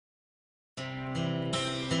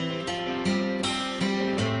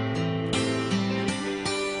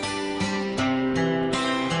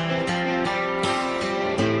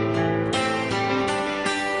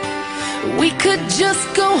could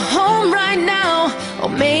just go home right now, or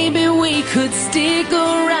maybe we could stick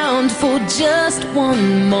around for just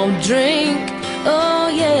one more drink. Oh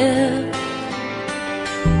yeah.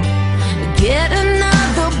 Get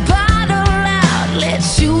another bottle out,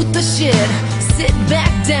 let's shoot the shit. Sit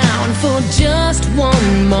back down for just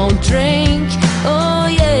one more drink. Oh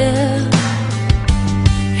yeah.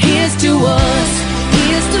 Here's to us,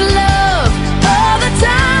 here's to love, all the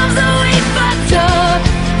times that we fucked up.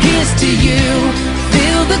 Here's to you,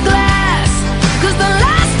 fill the glass, 'cause the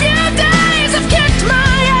last few days have kicked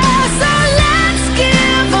my ass. So let's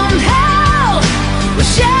give them hell,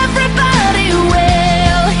 wish everybody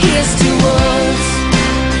well. Here's to us,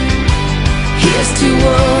 here's to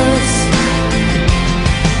us.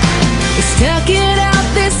 We stuck it out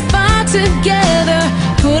this far together,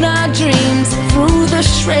 put our dreams through the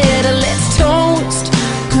shredder. Let's toast,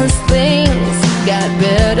 'cause things got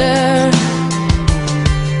better.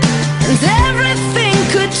 And everything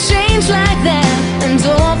could change like that, and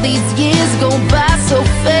all these years go by so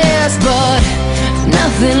fast, but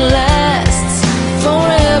nothing lasts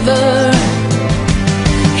forever.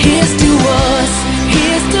 Here's to us,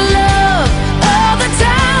 here's to love, all the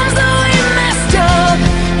times that we messed up.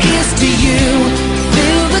 Here's to you,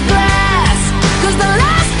 fill the glass, 'cause the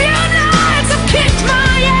last few nights have kicked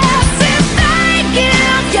my ass. If they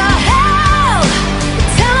give you hell,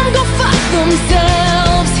 tell them go fuck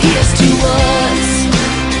themselves. Here's to us,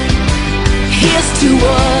 here's to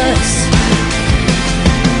us.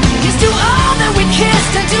 Here's to all that we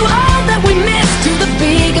kissed and to all that we missed, to the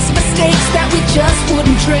biggest mistakes that we just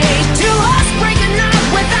wouldn't trade. To us.